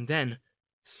 And then,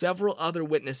 several other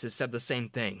witnesses said the same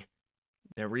thing.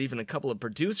 There were even a couple of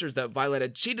producers that Violet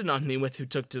had cheated on me with who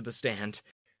took to the stand.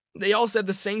 They all said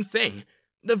the same thing,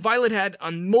 that Violet had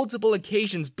on multiple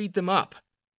occasions beat them up.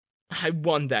 I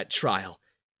won that trial.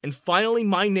 And finally,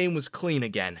 my name was clean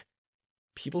again.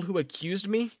 People who accused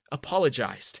me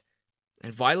apologized,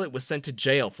 and Violet was sent to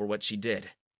jail for what she did.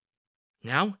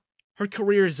 Now, her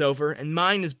career is over, and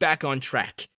mine is back on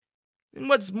track. And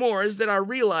what's more is that I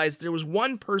realized there was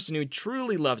one person who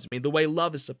truly loves me the way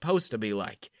love is supposed to be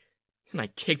like, and I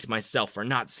kicked myself for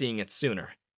not seeing it sooner.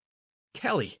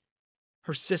 Kelly,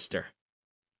 her sister.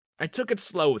 I took it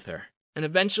slow with her, and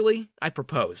eventually, I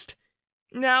proposed.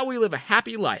 Now we live a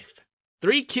happy life.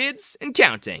 3 kids and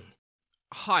counting.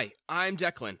 Hi, I'm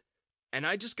Declan, and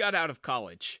I just got out of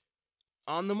college.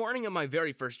 On the morning of my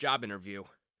very first job interview,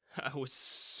 I was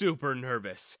super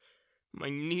nervous. My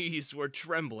knees were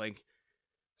trembling.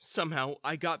 Somehow,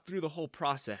 I got through the whole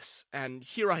process, and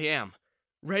here I am,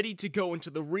 ready to go into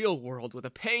the real world with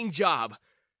a paying job.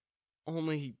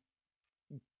 Only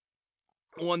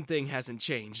one thing hasn't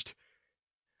changed.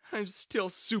 I'm still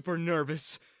super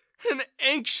nervous and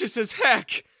anxious as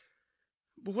heck.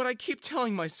 But what I keep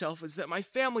telling myself is that my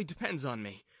family depends on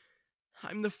me.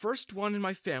 I'm the first one in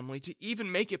my family to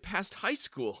even make it past high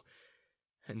school,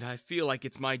 and I feel like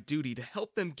it's my duty to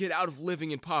help them get out of living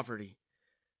in poverty.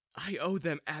 I owe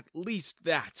them at least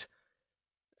that.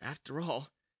 After all,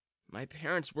 my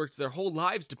parents worked their whole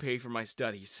lives to pay for my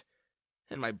studies,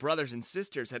 and my brothers and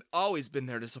sisters had always been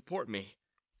there to support me.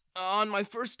 On my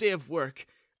first day of work,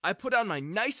 I put on my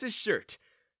nicest shirt,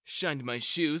 shined my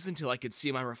shoes until I could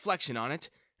see my reflection on it,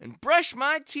 and brushed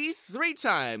my teeth 3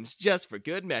 times just for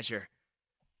good measure.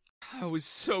 I was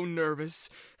so nervous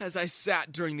as I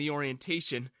sat during the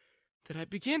orientation that I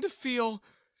began to feel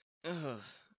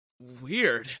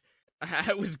weird.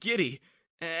 I was giddy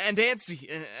and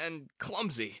antsy and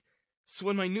clumsy. So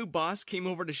when my new boss came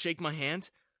over to shake my hand,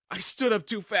 I stood up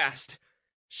too fast.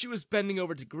 She was bending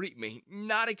over to greet me,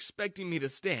 not expecting me to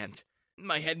stand.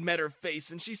 My head met her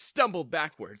face and she stumbled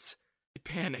backwards. I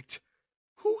panicked.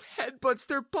 Who headbutts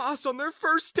their boss on their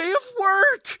first day of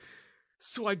work?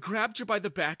 So I grabbed her by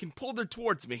the back and pulled her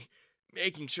towards me,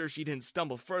 making sure she didn't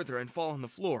stumble further and fall on the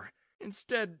floor.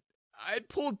 Instead, I had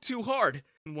pulled too hard.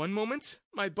 In one moment,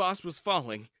 my boss was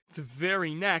falling. The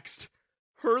very next,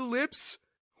 her lips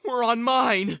were on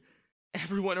mine.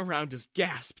 Everyone around us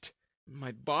gasped.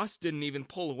 My boss didn't even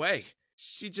pull away.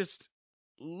 She just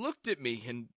looked at me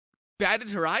and batted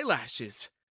her eyelashes.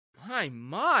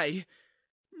 My.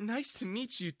 Nice to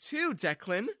meet you too,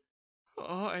 Declan.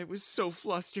 Oh, I was so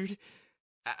flustered.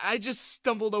 I just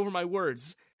stumbled over my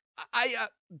words. I'm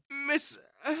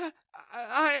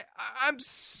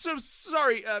so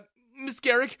sorry, Miss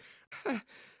Garrick.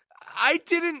 I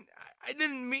didn't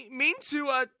mean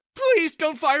to, please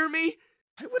don't fire me.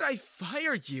 Why would I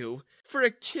fire you? For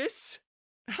a kiss?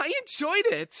 I enjoyed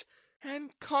it.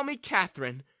 And call me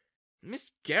Catherine.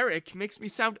 Miss Garrick makes me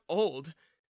sound old.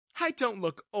 I don't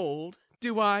look old,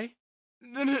 do I?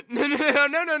 No.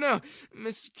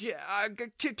 Miss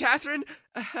Catherine,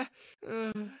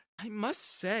 I must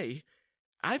say,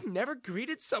 I've never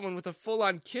greeted someone with a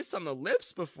full-on kiss on the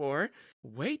lips before.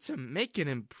 Way to make an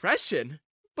impression.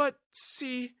 But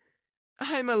see,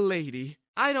 I'm a lady.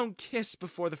 I don't kiss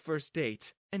before the first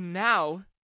date. And now,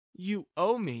 you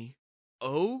owe me.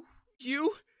 Owe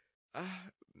you?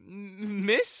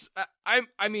 Miss?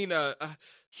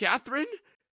 Catherine?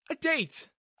 A date,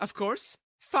 of course.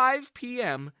 5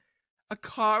 p.m. A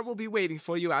car will be waiting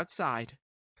for you outside.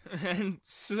 And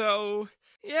so,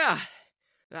 yeah,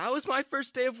 that was my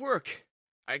first day of work.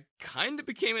 I kinda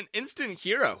became an instant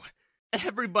hero.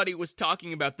 Everybody was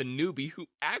talking about the newbie who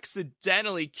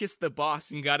accidentally kissed the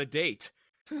boss and got a date.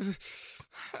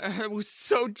 I was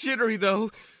so jittery,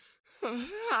 though.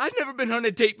 I'd never been on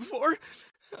a date before.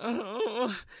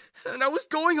 And I was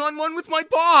going on one with my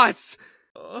boss.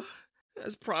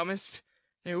 As promised,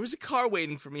 there was a car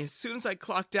waiting for me as soon as I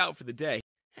clocked out for the day.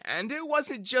 And it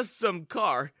wasn't just some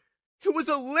car. It was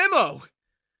a limo.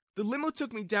 The limo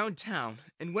took me downtown,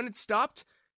 and when it stopped,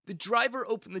 the driver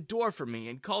opened the door for me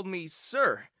and called me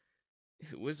sir.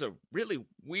 It was a really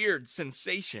weird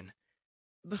sensation.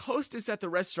 The hostess at the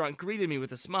restaurant greeted me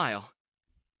with a smile.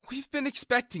 We've been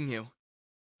expecting you.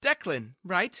 Declan,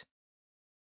 right?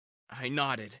 I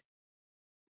nodded.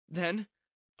 Then,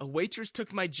 a waitress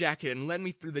took my jacket and led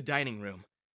me through the dining room,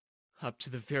 up to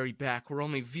the very back where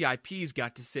only VIPs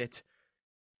got to sit.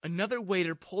 Another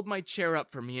waiter pulled my chair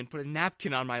up for me and put a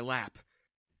napkin on my lap.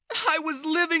 I was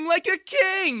living like a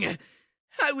king!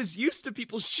 I was used to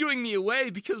people shooing me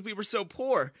away because we were so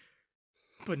poor.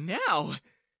 But now,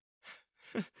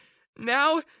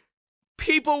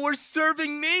 people were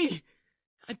serving me!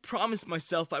 I promised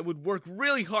myself I would work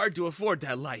really hard to afford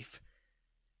that life.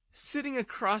 Sitting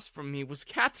across from me was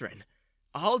Catherine,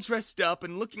 all dressed up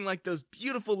and looking like those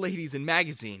beautiful ladies in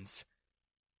magazines.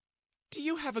 Do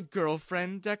you have a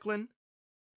girlfriend, Declan?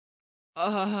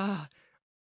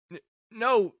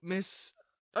 No, miss.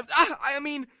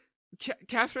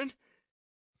 Catherine?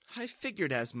 I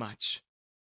figured as much.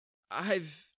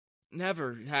 I've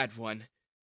never had one.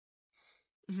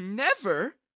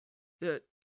 Never?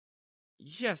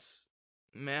 Yes,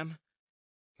 ma'am.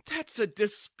 That's a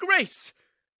disgrace!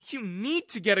 You need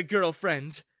to get a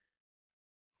girlfriend.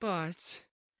 But,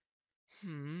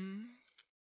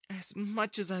 as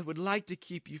much as I would like to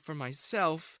keep you for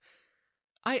myself,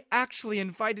 I actually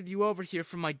invited you over here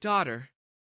for my daughter.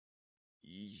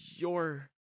 Your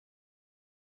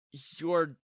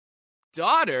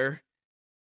daughter?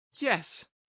 Yes,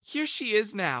 here she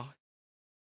is now.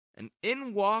 And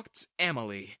in walked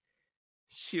Emily.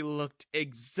 She looked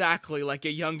exactly like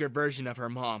a younger version of her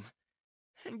mom,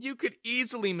 and you could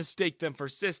easily mistake them for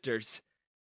sisters.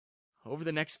 Over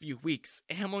the next few weeks,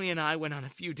 Emily and I went on a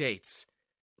few dates.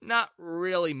 Not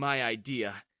really my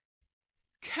idea.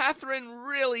 Catherine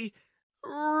really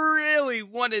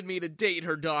wanted me to date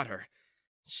her daughter.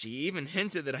 She even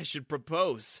hinted that I should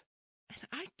propose, and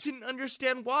I didn't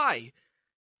understand why.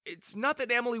 It's not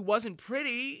that Emily wasn't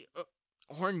pretty,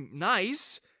 or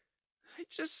nice. I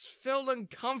just felt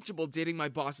uncomfortable dating my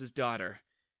boss's daughter.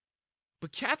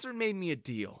 But Catherine made me a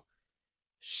deal.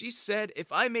 She said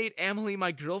if I made Emily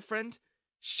my girlfriend,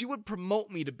 she would promote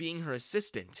me to being her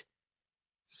assistant.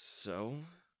 So,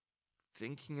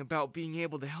 thinking about being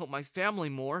able to help my family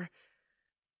more,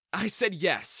 I said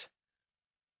yes.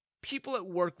 People at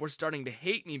work were starting to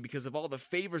hate me because of all the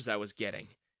favors I was getting.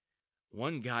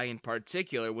 One guy in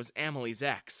particular was Emily's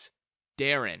ex,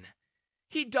 Darren.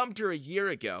 He dumped her a year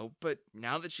ago, but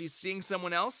now that she's seeing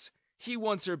someone else, he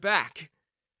wants her back.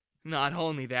 Not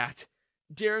only that,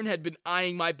 Darren had been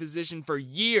eyeing my position for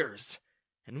years.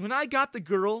 And when I got the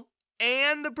girl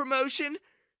and the promotion,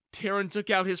 Darren took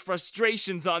out his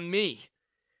frustrations on me.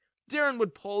 Darren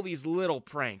would pull these little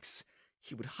pranks.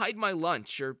 He would hide my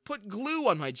lunch or put glue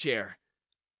on my chair.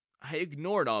 I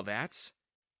ignored all that.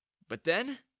 But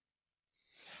then,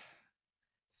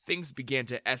 things began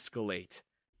to escalate.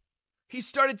 He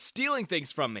started stealing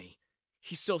things from me.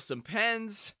 He stole some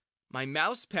pens, my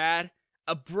mouse pad,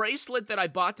 a bracelet that I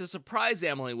bought to surprise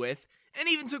Emily with, and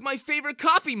even took my favorite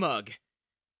coffee mug.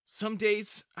 Some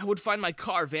days, I would find my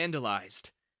car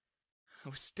vandalized. I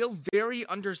was still very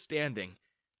understanding.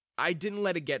 I didn't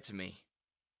let it get to me.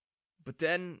 But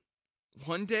then,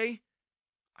 one day,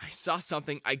 I saw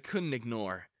something I couldn't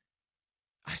ignore.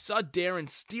 I saw Darren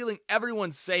stealing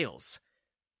everyone's sales.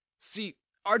 See,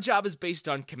 our job is based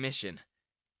on commission.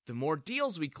 The more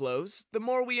deals we close, the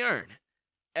more we earn.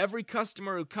 Every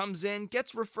customer who comes in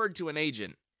gets referred to an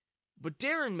agent. But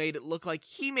Darren made it look like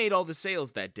he made all the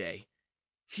sales that day.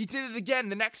 He did it again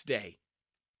the next day.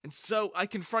 And so I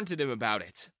confronted him about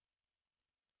it.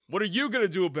 "What are you gonna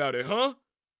do about it, huh?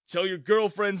 Tell your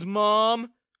girlfriend's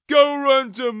mom? Go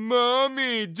run to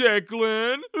mommy,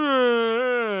 Declan!"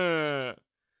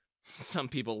 Some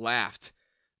people laughed,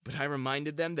 but I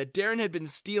reminded them that Darren had been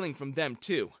stealing from them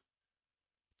too.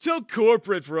 "Tell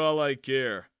corporate for all I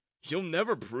care. You'll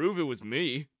never prove it was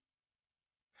me."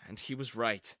 And he was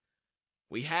right.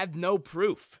 We had no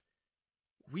proof.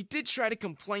 We did try to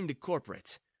complain to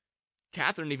corporate.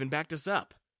 Catherine even backed us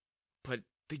up. But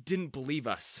they didn't believe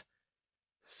us.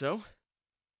 So,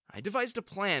 I devised a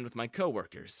plan with my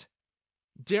coworkers.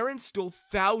 Darren stole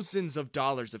thousands of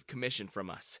dollars of commission from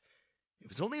us. It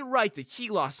was only right that he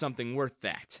lost something worth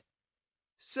that.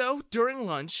 So, during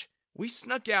lunch, we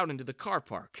snuck out into the car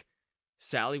park.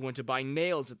 Sally went to buy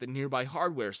nails at the nearby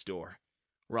hardware store.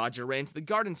 Roger ran to the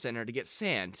garden center to get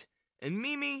sand. And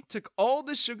Mimi took all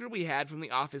the sugar we had from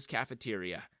the office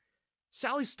cafeteria.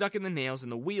 Sally stuck in the nails in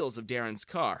the wheels of Darren's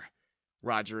car.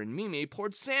 Roger and Mimi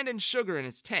poured sand and sugar in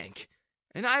its tank.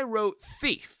 And I wrote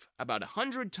thief about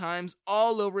 100 times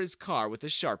all over his car with a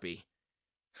Sharpie.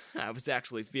 I was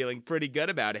actually feeling pretty good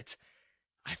about it.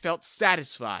 I felt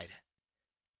satisfied.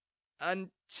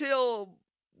 Until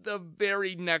the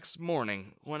very next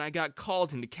morning when I got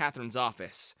called into Catherine's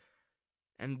office.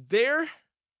 And there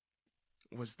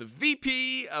was the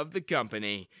VP of the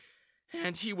company,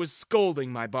 and he was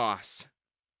scolding my boss.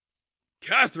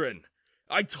 "Catherine,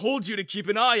 I told you to keep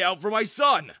an eye out for my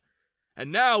son.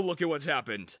 And now look at what's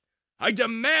happened. I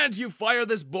demand you fire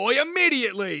this boy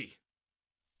immediately!"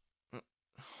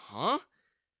 Huh?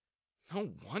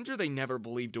 No wonder they never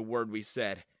believed a word we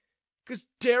said. 'Cause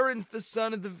Darren's the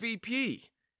son of the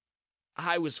VP.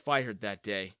 I was fired that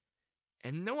day,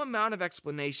 and no amount of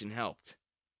explanation helped.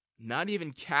 Not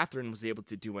even Catherine was able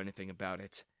to do anything about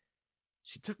it.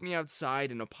 She took me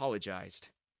outside and apologized.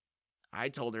 I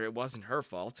told her it wasn't her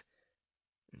fault.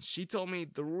 And she told me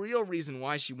the real reason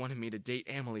why she wanted me to date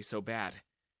Emily so bad.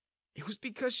 It was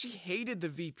because she hated the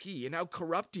VP and how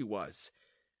corrupt he was.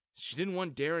 She didn't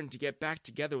want Darren to get back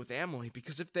together with Emily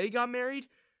because if they got married,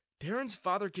 Darren's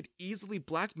father could easily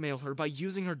blackmail her by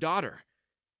using her daughter.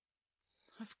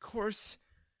 Of course,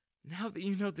 now that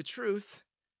you know the truth,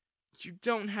 you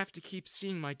don't have to keep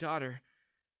seeing my daughter.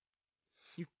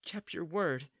 You kept your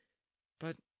word,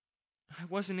 but I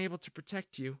wasn't able to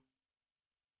protect you.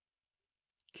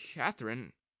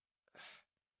 Catherine,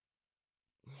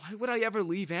 why would I ever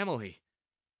leave Emily?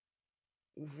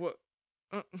 What?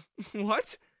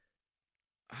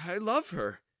 I love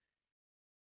her.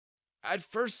 At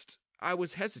first, I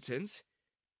was hesitant.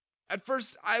 At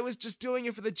first, I was just doing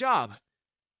it for the job.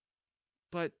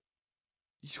 But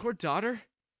your daughter?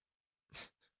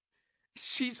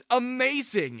 She's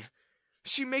amazing.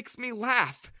 She makes me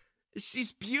laugh.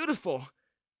 She's beautiful.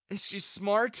 She's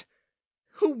smart.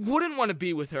 Who wouldn't want to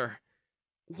be with her?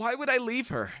 Why would I leave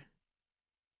her?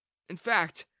 In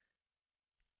fact,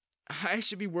 I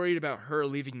should be worried about her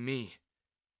leaving me,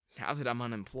 now that I'm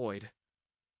unemployed.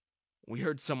 We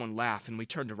heard someone laugh and we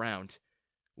turned around.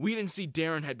 We didn't see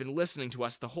Darren had been listening to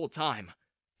us the whole time.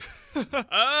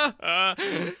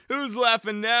 Who's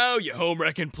laughing now, you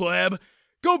home-wrecking pleb?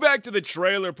 Go back to the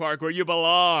trailer park where you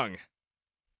belong.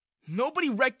 Nobody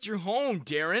wrecked your home,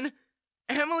 Darren.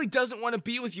 Emily doesn't want to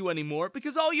be with you anymore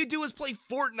because all you do is play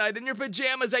Fortnite in your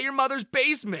pajamas at your mother's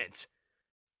basement.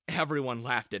 Everyone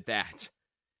laughed at that.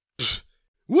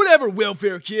 Whatever,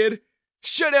 welfare kid.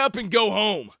 Shut up and go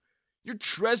home. You're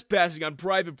trespassing on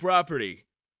private property.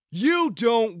 You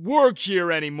don't work here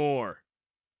anymore.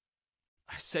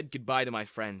 I said goodbye to my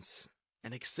friends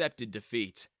and accepted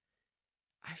defeat.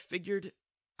 I figured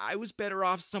I was better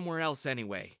off somewhere else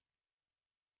anyway.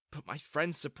 But my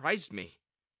friends surprised me.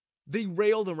 They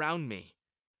railed around me.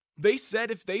 They said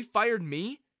if they fired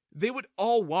me, they would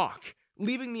all walk,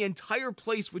 leaving the entire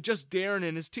place with just Darren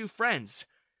and his two friends.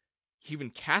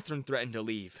 Even Catherine threatened to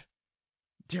leave.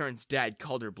 Darren's dad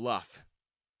called her bluff,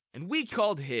 and we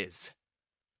called his.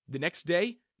 The next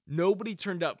day, nobody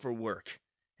turned up for work,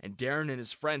 and Darren and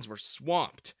his friends were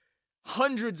swamped.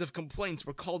 Hundreds of complaints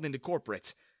were called into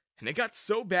corporate, and it got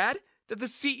so bad that the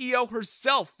CEO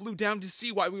herself flew down to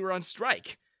see why we were on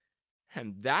strike.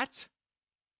 And that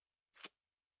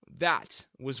That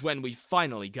was when we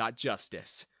finally got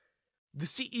justice. The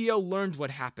CEO learned what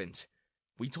happened.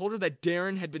 We told her that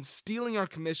Darren had been stealing our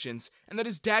commissions and that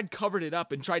his dad covered it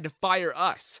up and tried to fire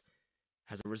us.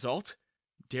 As a result,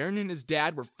 Darren and his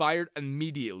dad were fired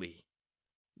immediately.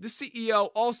 The CEO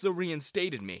also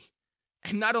reinstated me.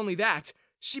 And not only that,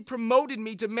 she promoted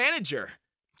me to manager,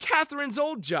 Catherine's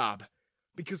old job,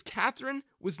 because Catherine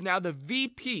was now the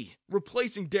VP,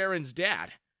 replacing Darren's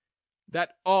dad.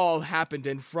 That all happened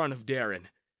in front of Darren.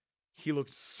 He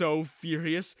looked so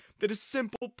furious that a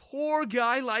simple poor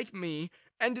guy like me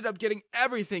ended up getting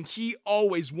everything he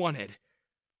always wanted.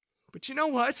 But you know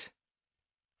what?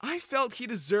 I felt he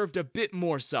deserved a bit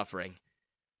more suffering.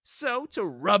 So, to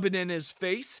rub it in his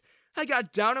face, I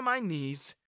got down on my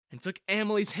knees and took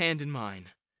Emily's hand in mine.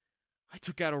 I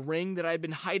took out a ring that I had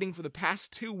been hiding for the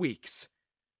past 2 weeks.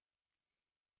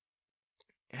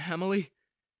 Emily,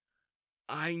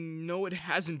 I know it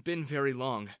hasn't been very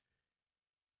long,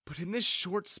 but in this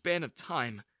short span of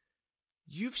time,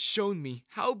 you've shown me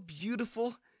how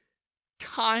beautiful,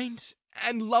 kind,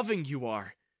 and loving you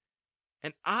are.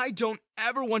 And I don't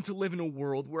ever want to live in a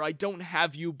world where I don't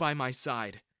have you by my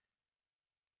side.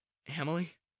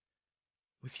 Emily,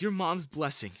 with your mom's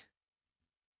blessing,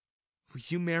 will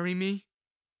you marry me?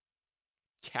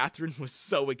 Catherine was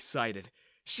so excited.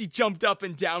 She jumped up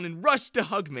and down and rushed to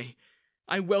hug me.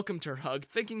 I welcomed her hug,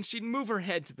 thinking she'd move her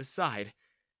head to the side.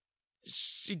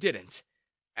 She didn't.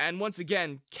 And once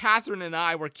again, Catherine and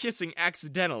I were kissing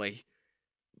accidentally.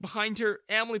 Behind her,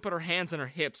 Emily put her hands on her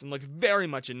hips and looked very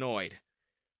much annoyed.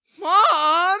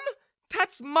 Mom!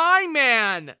 That's my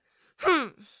man!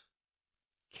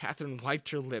 Catherine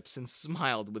wiped her lips and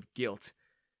smiled with guilt.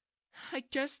 I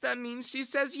guess that means she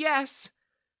says yes.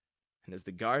 And as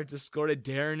the guards escorted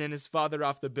Darren and his father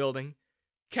off the building,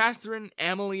 Catherine,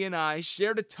 Emily, and I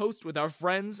shared a toast with our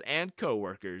friends and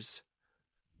co-workers.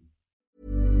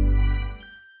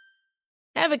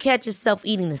 Ever catch yourself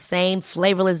eating the same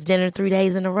flavorless dinner 3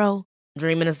 days in a row?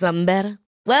 Dreaming of something better?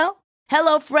 Well,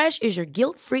 HelloFresh is your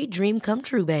guilt-free dream come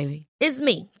true, baby. It's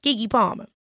me, Keke Palmer.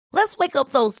 Let's wake up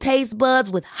those taste buds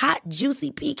with hot,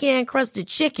 juicy pecan-crusted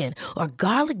chicken or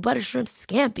garlic butter shrimp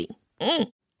scampi.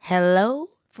 Hello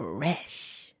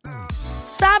Fresh.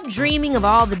 Stop dreaming of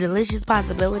all the delicious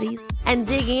possibilities and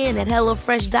dig in at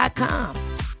HelloFresh.com.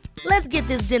 Let's get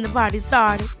this dinner party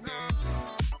started.